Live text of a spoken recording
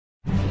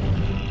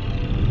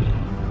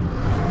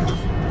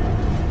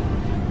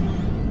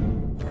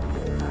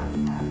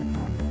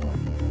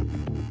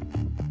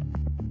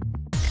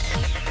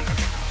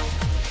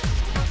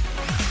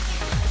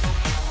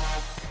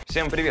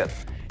Всем привет!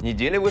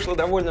 Неделя вышла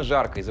довольно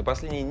жаркой, за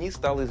последние дни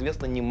стало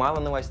известно немало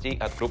новостей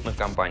от крупных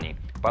компаний.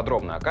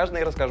 Подробно о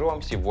каждой расскажу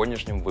вам в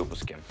сегодняшнем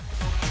выпуске.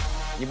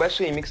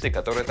 Небольшие миксы,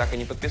 которые так и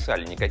не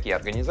подписали никакие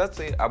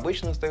организации,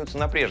 обычно остаются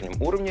на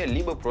прежнем уровне,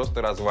 либо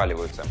просто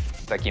разваливаются.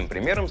 Таким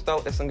примером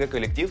стал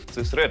СНГ-коллектив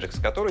CIS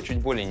Regix, который чуть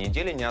более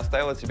недели не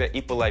оставил от себя и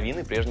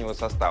половины прежнего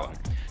состава.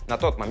 На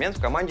тот момент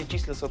в команде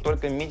числился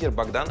только мидер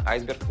Богдан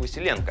Айсберг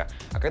Василенко,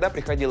 а когда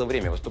приходило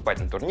время выступать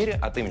на турнире,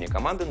 от имени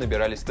команды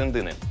набирались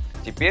стендыны.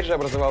 Теперь же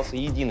образовался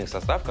единый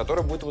состав,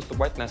 который будет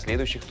выступать на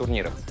следующих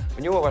турнирах. В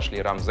него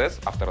вошли Рамзес,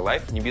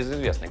 Afterlife,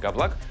 небезызвестный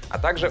Габлак, а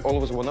также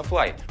Always Wanna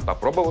Fly,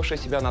 попробовавший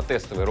себя на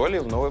тестовой роли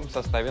в новом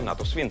составе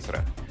Натус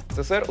Винцера.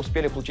 ЦСР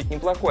успели получить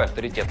неплохой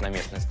авторитет на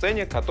местной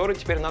сцене, который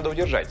теперь надо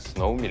удержать с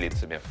новыми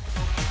лицами.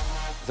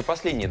 За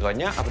последние 2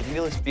 дня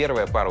определилась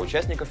первая пара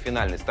участников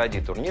финальной стадии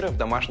турнира в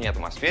домашней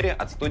атмосфере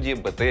от студии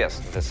BTS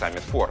The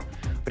Summit 4.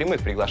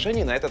 Прямых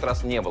приглашений на этот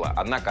раз не было,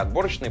 однако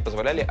отборочные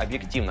позволяли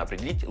объективно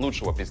определить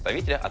лучшего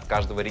представителя от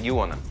каждого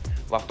региона.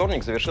 Во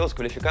вторник завершилась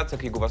квалификация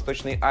к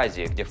Юго-Восточной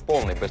Азии, где в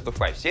полной Best of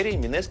Five серии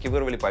Минески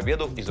вырвали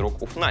победу из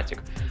рук у Fnatic.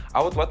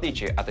 А вот в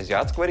отличие от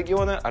азиатского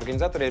региона,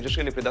 организаторы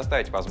решили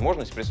предоставить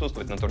возможность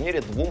присутствовать на турнире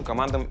 2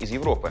 командам из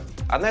Европы,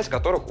 одна из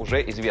которых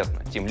уже известна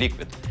 – Team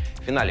Liquid.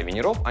 В финале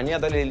минеров они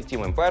одолели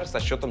Team Empire со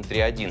счетом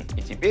 3-1,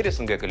 и теперь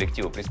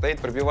СНГ-коллективу предстоит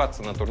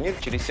пробиваться на турнир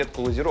через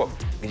сетку лазеров,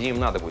 где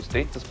им надо будет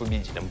встретиться с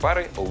победителем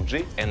пары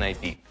OG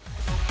NIP.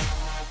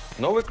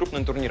 Новый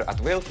крупный турнир от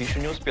Valve еще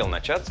не успел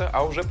начаться,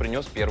 а уже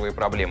принес первые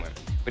проблемы.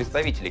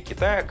 Представители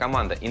Китая,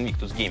 команда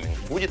Invictus Gaming,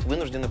 будет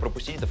вынуждена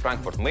пропустить The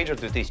Frankfurt Major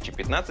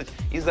 2015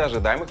 из-за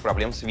ожидаемых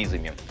проблем с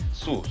визами.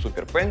 Су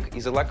Суперпэнк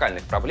из-за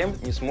локальных проблем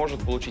не сможет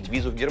получить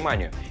визу в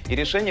Германию, и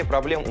решение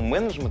проблем у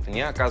менеджмента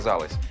не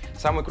оказалось.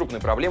 Самой крупной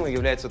проблемой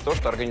является то,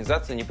 что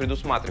организация не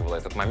предусматривала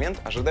этот момент,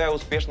 ожидая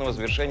успешного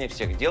завершения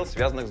всех дел,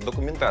 связанных с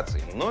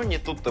документацией, но не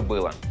тут-то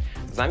было.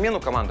 Замену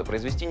команда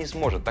произвести не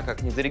сможет, так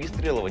как не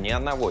зарегистрировала ни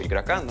одного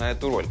игрока на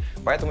эту роль,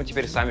 поэтому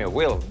теперь сами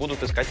Valve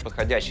будут искать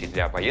подходящий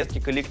для поездки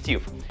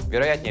коллектив.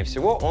 Вероятнее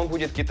всего, он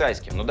будет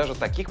китайским, но даже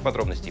таких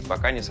подробностей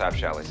пока не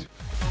сообщалось.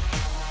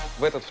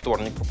 В этот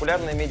вторник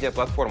популярная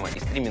медиаплатформа и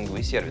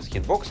стриминговый сервис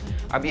Hitbox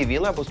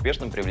объявила об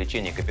успешном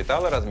привлечении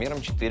капитала размером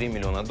 $4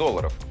 миллиона.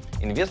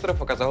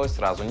 Инвесторов оказалось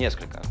сразу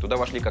несколько. Туда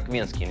вошли как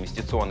Венский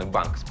инвестиционный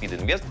банк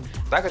Speed Invest,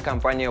 так и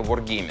компания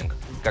Wargaming.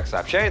 Как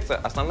сообщается,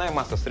 основная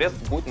масса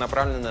средств будет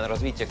направлена на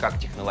развитие как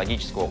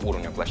технологического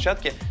уровня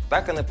площадки,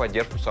 так и на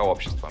поддержку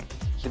сообщества.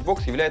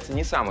 Hitbox является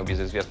не самой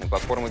безызвестной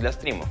платформой для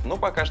стримов, но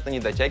пока что не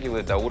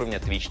дотягивает до уровня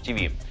Twitch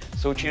TV.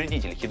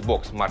 Соучредитель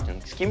Hitbox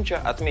Мартин Скимча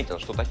отметил,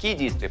 что такие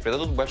действия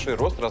придадут большой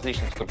рост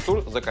различных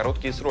структур за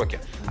короткие сроки,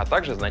 а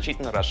также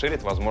значительно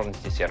расширит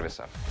возможности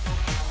сервиса.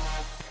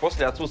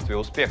 После отсутствия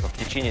успехов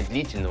в течение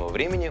длительного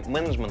времени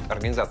менеджмент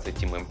организации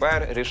Team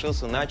Empire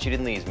решился на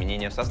очередные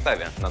изменения в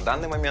составе, на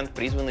данный момент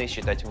призванные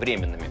считать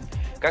временными.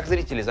 Как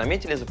зрители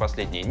заметили за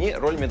последние дни,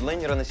 роль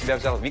мидлейнера на себя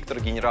взял Виктор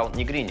Генерал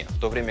Негрини,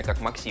 в то время как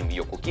Максим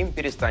Йоку Ким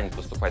перестанет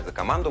выступать за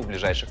команду в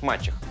ближайших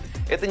матчах.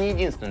 Это не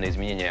единственное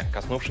изменение,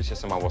 коснувшееся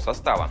самого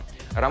состава.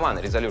 Роман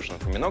Resolution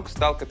Фоминок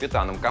стал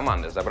капитаном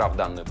команды, забрав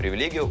данную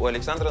привилегию у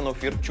Александра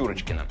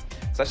Нуфир-Чурочкина.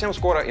 Совсем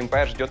скоро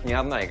Empire ждет не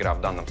одна игра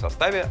в данном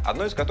составе,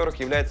 одной из которых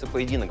является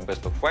поединок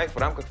Best of Five в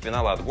рамках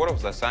финала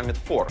отборов The Summit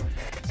 4.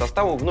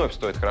 Составу вновь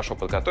стоит хорошо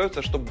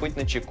подготовиться, чтобы быть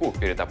начеку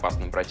перед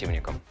опасным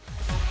противником.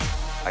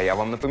 А я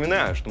вам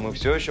напоминаю, что мы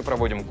все еще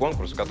проводим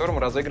конкурс, в котором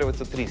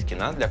разыгрывается 3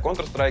 скина для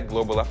Counter-Strike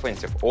Global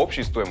Offensive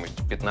общей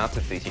стоимостью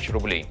 15 тысяч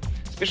рублей.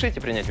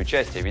 Спешите принять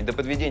участие, ведь до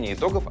подведения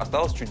итогов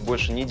осталось чуть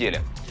больше недели.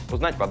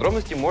 Узнать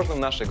подробности можно в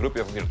нашей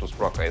группе в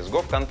Virtus.pro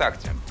CSGO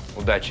ВКонтакте.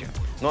 Удачи!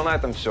 Ну а на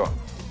этом все.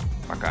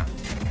 Пока.